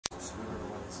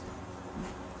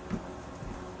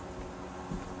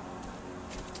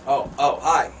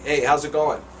Hi. Hey, how's it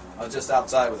going? I was just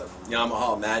outside with a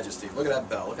Yamaha Majesty. Look at that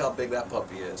bell. Look how big that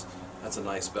puppy is. That's a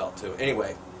nice bell, too.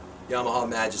 Anyway, Yamaha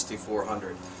Majesty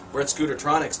 400. We're at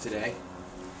Scootertronics today.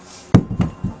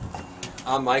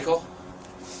 I'm Michael,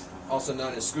 also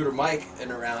known as Scooter Mike,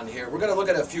 and around here. We're going to look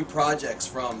at a few projects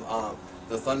from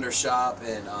the Thunder Shop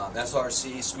and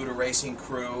SRC, Scooter Racing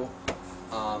Crew.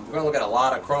 We're going to look at a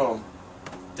lot of chrome,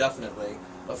 definitely.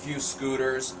 A few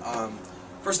scooters.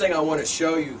 First thing I want to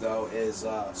show you, though, is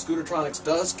Scootertronics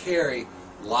does carry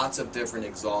lots of different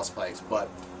exhaust pipes, but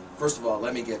first of all,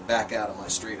 let me get back out of my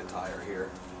street attire here.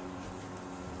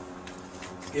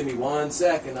 Give me 1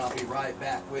 second, I'll be right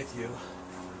back with you.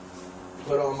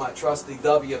 Put on my trusty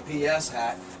WPS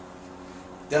hat.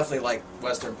 Definitely like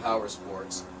Western Power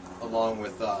Sports, along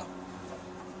with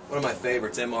one of my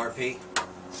favorites, MRP.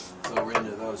 So we're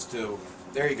into those too.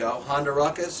 There you go, Honda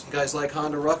Ruckus. You guys like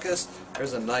Honda Ruckus?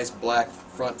 There's a nice black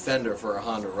front fender for a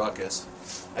Honda Ruckus.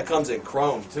 That comes in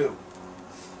chrome too.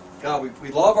 God, we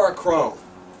love our chrome.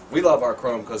 We love our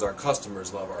chrome because our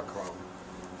customers love our chrome.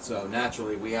 So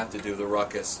naturally we have to do the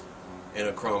Ruckus in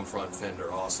a chrome front fender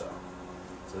also.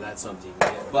 So that's something you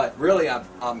get. But really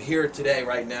I'm here today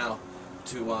right now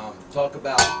to talk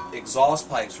about exhaust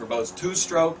pipes for both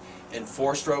 2-stroke and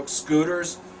 4-stroke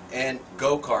scooters and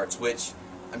go-karts, which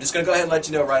I'm just going to go ahead and let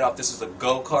you know right off, this is a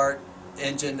go-kart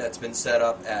engine that's been set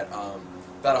up at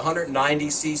about 190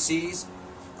 cc's.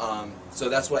 So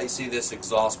that's why you see this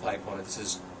exhaust pipe on it. This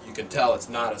is, you can tell it's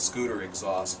not a scooter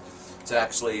exhaust. It's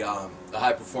actually the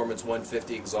high performance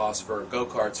 150 exhaust for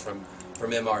go-karts from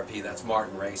MRP, that's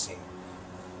Martin Racing.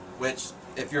 Which,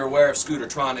 if you're aware of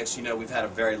Scootertronics, you know we've had a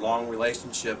very long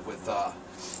relationship with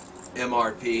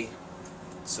MRP.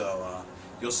 So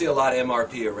you'll see a lot of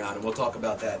MRP around, and we'll talk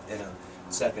about that in a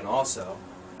second also.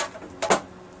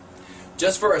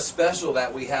 Just for a special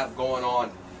that we have going on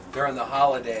during the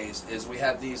holidays is we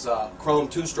have these chrome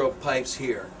 2-stroke pipes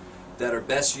here that are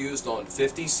best used on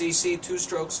 50 cc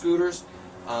 2-stroke scooters.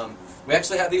 We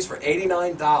actually have these for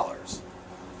 $89.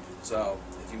 So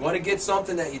if you want to get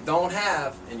something that you don't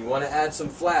have and you want to add some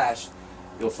flash,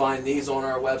 you'll find these on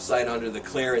our website under the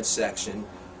clearance section,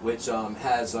 which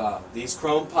has these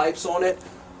chrome pipes on it,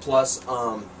 plus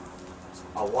a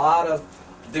lot of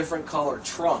different color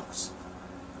trunks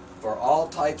for all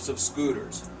types of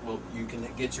scooters. Well, you can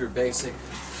get your basic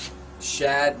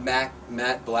shad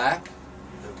matte black,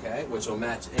 okay, which will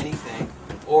match anything,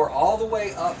 or all the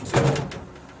way up to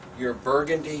your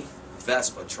burgundy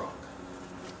Vespa trunk.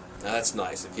 Now that's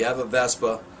nice. If you have a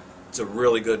Vespa, it's a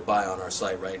really good buy on our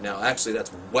site right now. Actually,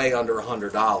 that's way under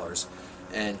 $100,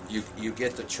 and you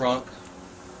get the trunk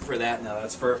for that. Now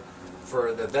that's for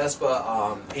the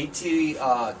Vespa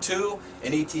ET2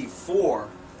 and ET4,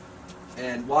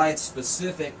 and why it's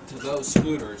specific to those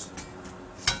scooters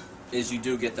is you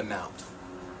do get the mount.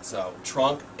 So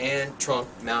trunk and trunk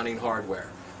mounting hardware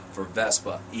for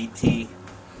Vespa ET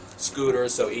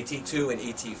scooters, so ET2 and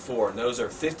ET4, and those are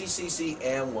 50 cc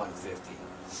and 150.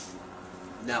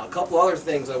 Now a couple other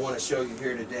things I want to show you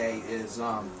here today is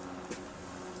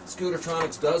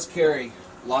Scootertronics does carry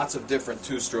lots of different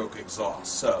 2-stroke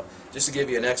exhausts. So just to give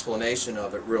you an explanation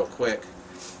of it real quick,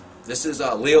 this is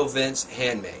Leo Vince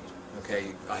handmade.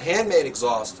 Okay, a handmade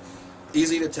exhaust,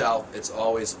 easy to tell, it's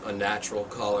always a natural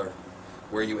color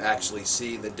where you actually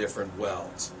see the different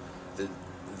welds.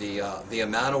 The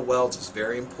amount of welds is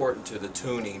very important to the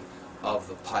tuning of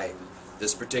the pipe.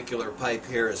 This particular pipe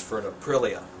here is for an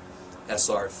Aprilia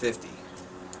SR50.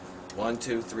 1,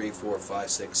 2, 3, 4, 5,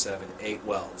 6, 7, 8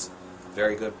 welds.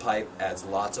 Very good pipe, adds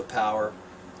lots of power.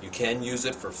 You can use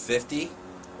it for 50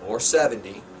 or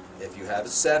 70. If you have a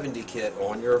 70 kit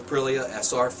on your Aprilia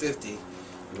SR50,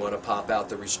 you want to pop out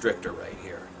the restrictor right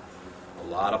here. A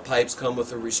lot of pipes come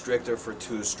with a restrictor for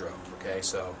 2-stroke, okay?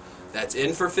 So that's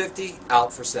in for 50,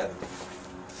 out for 70.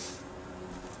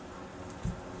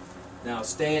 Now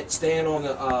staying on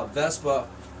the Vespa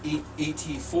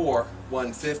ET4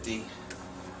 150,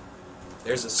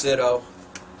 there's a Cito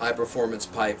high performance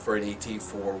pipe for an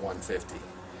ET4 150.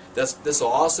 This will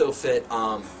also fit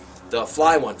the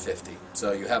Fly 150,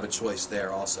 so you have a choice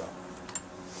there also.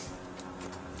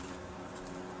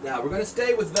 Now we're going to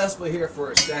stay with Vespa here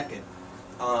for a second,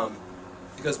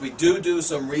 because we do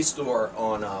some restore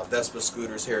on Vespa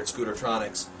scooters here at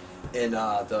Scootertronics in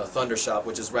the Thunder Shop,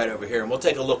 which is right over here, and we'll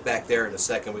take a look back there in a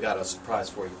second. We got a surprise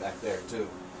for you back there too.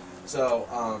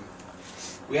 So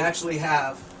we actually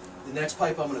have the next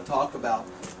pipe I'm going to talk about.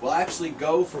 Will actually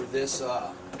go for this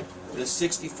this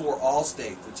 64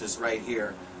 Allstate, which is right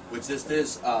here, which this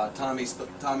is Tommy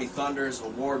Thunder's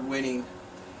award-winning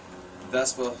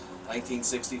Vespa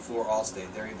 1964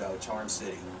 Allstate. There you go, Charm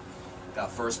City.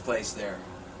 Got first place there.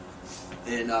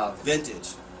 in Vintage,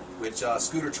 which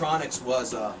Scootertronics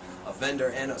was a vendor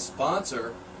and a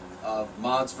sponsor of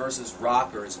Mods vs.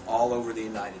 Rockers all over the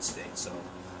United States. So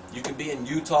you can be in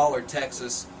Utah or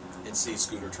Texas and see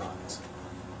Scootertronics.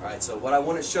 Alright, so what I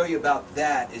want to show you about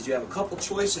that is you have a couple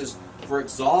choices for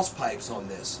exhaust pipes on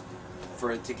this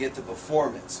for it to get the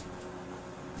performance.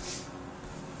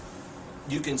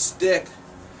 You can stick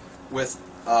with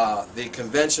the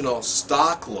conventional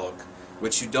stock look,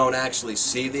 which you don't actually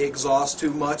see the exhaust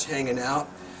too much hanging out,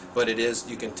 but it is,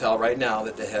 you can tell right now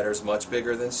that the header is much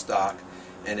bigger than stock,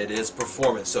 and it is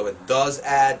performance. So it does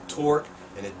add torque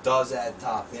and it does add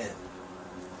top end.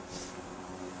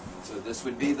 So this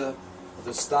would be the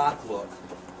stock look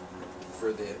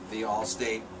for the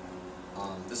Allstate,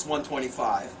 this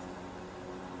 125.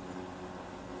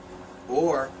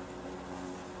 Or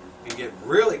you can get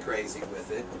really crazy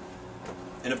with it,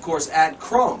 and of course add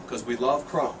chrome, because we love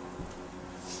chrome.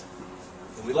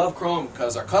 And we love chrome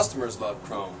because our customers love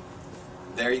chrome.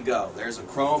 There you go. There's a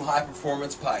chrome high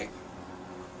performance pipe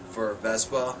for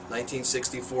Vespa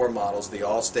 1964 models, the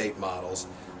Allstate models.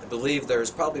 I believe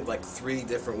there's probably like 3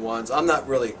 different ones. I'm not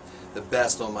really the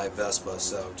best on my Vespa,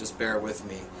 so just bear with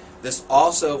me. This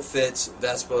also fits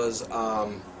Vespas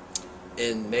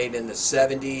made in the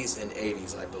 70s and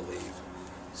 80s, I believe.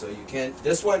 So you can,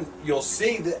 this one, you'll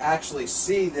actually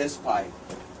see this pipe,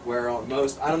 where on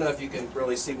most, I don't know if you can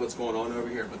really see what's going on over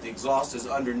here, but the exhaust is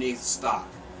underneath stock,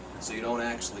 so you don't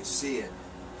actually see it.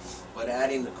 But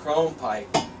adding the chrome pipe,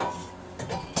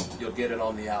 you'll get it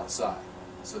on the outside.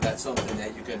 So that's something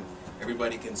that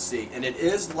everybody can see. And it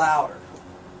is louder.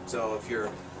 So if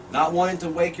you're not wanting to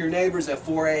wake your neighbors at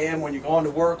 4 a.m. when you're going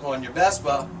to work on your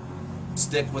Vespa,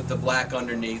 stick with the black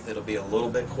underneath. It'll be a little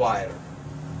bit quieter.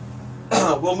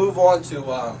 We'll move on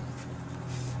to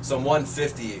some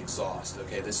 150 exhaust.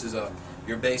 Okay, this is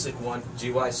your basic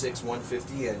GY6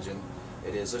 150 engine.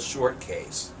 It is a short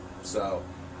case. So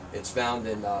it's found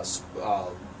in most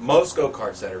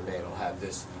go-karts that are made will have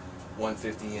this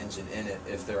 150 engine in it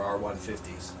if there are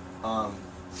 150s.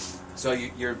 So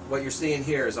what you're seeing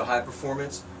here is a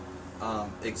high-performance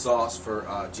exhaust for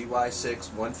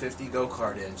GY6 150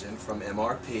 go-kart engine from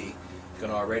MRP. You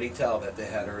can already tell that the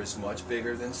header is much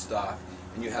bigger than stock,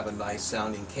 and you have a nice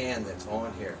sounding can that's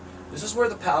on here. This is where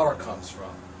the power comes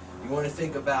from. You want to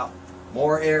think about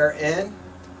more air in,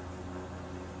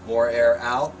 more air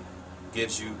out,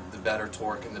 gives you the better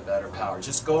torque and the better power.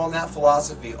 Just go on that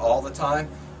philosophy all the time.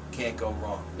 Can't go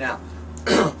wrong. Now,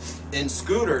 in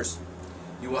scooters,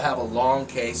 you will have a long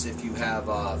case if you have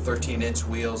 13-inch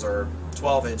wheels or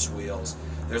 12-inch wheels.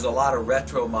 There's a lot of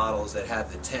retro models that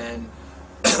have the 10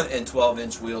 and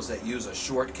 12-inch wheels that use a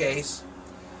short case.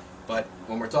 But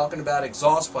when we're talking about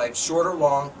exhaust pipes, short or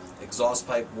long, exhaust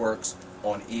pipe works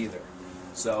on either.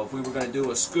 So if we were going to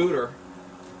do a scooter,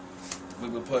 we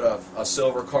would put a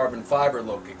silver carbon fiber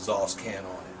look exhaust can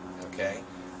on it, okay?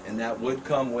 And that would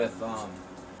come with, of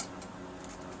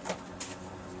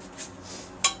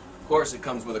course, it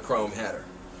comes with a chrome header.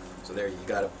 So there you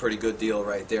got a pretty good deal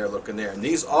right there, looking there. And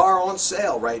these are on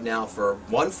sale right now for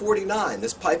 $149.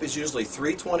 This pipe is usually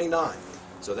 $329.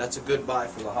 So that's a good buy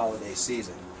for the holiday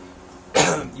season.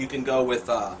 You can go with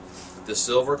the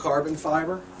silver carbon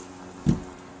fiber.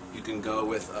 You can go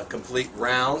with a complete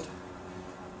round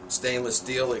stainless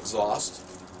steel exhaust.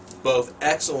 Both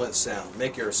excellent sound.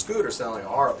 Make your scooter sound like a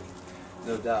Harley.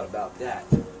 No doubt about that.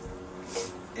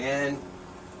 And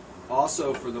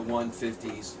also for the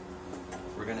 150s,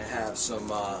 we're going to have some,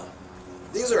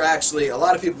 these are actually, a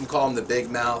lot of people call them the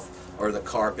big mouth or the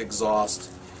carp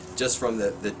exhaust, just from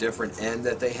the different end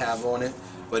that they have on it.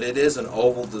 But it is an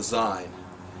oval design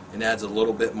and adds a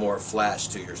little bit more flash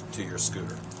to your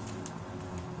scooter.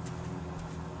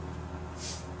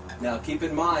 Now keep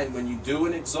in mind, when you do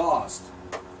an exhaust,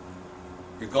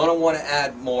 you're going to want to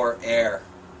add more air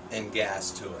and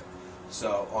gas to it.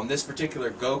 So on this particular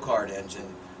go-kart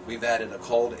engine, we've added a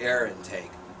cold air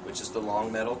intake, which is the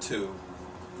long metal tube,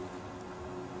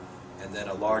 and then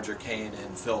a larger K&N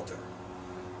filter.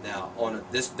 Now on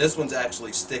this one's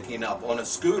actually sticking up. On a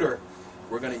scooter,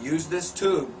 we're going to use this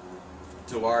tube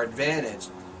to our advantage,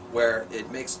 where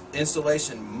it makes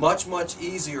installation much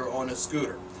easier on a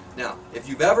scooter. Now, if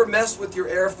you've ever messed with your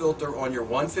air filter on your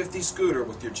 150 scooter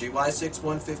with your GY6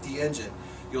 150 engine,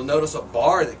 you'll notice a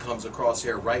bar that comes across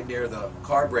here right near the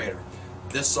carburetor.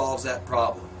 This solves that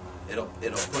problem. It'll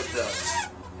put the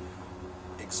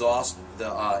exhaust,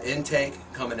 the intake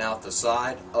coming out the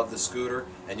side of the scooter,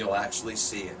 and you'll actually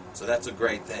see it. So that's a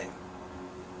great thing.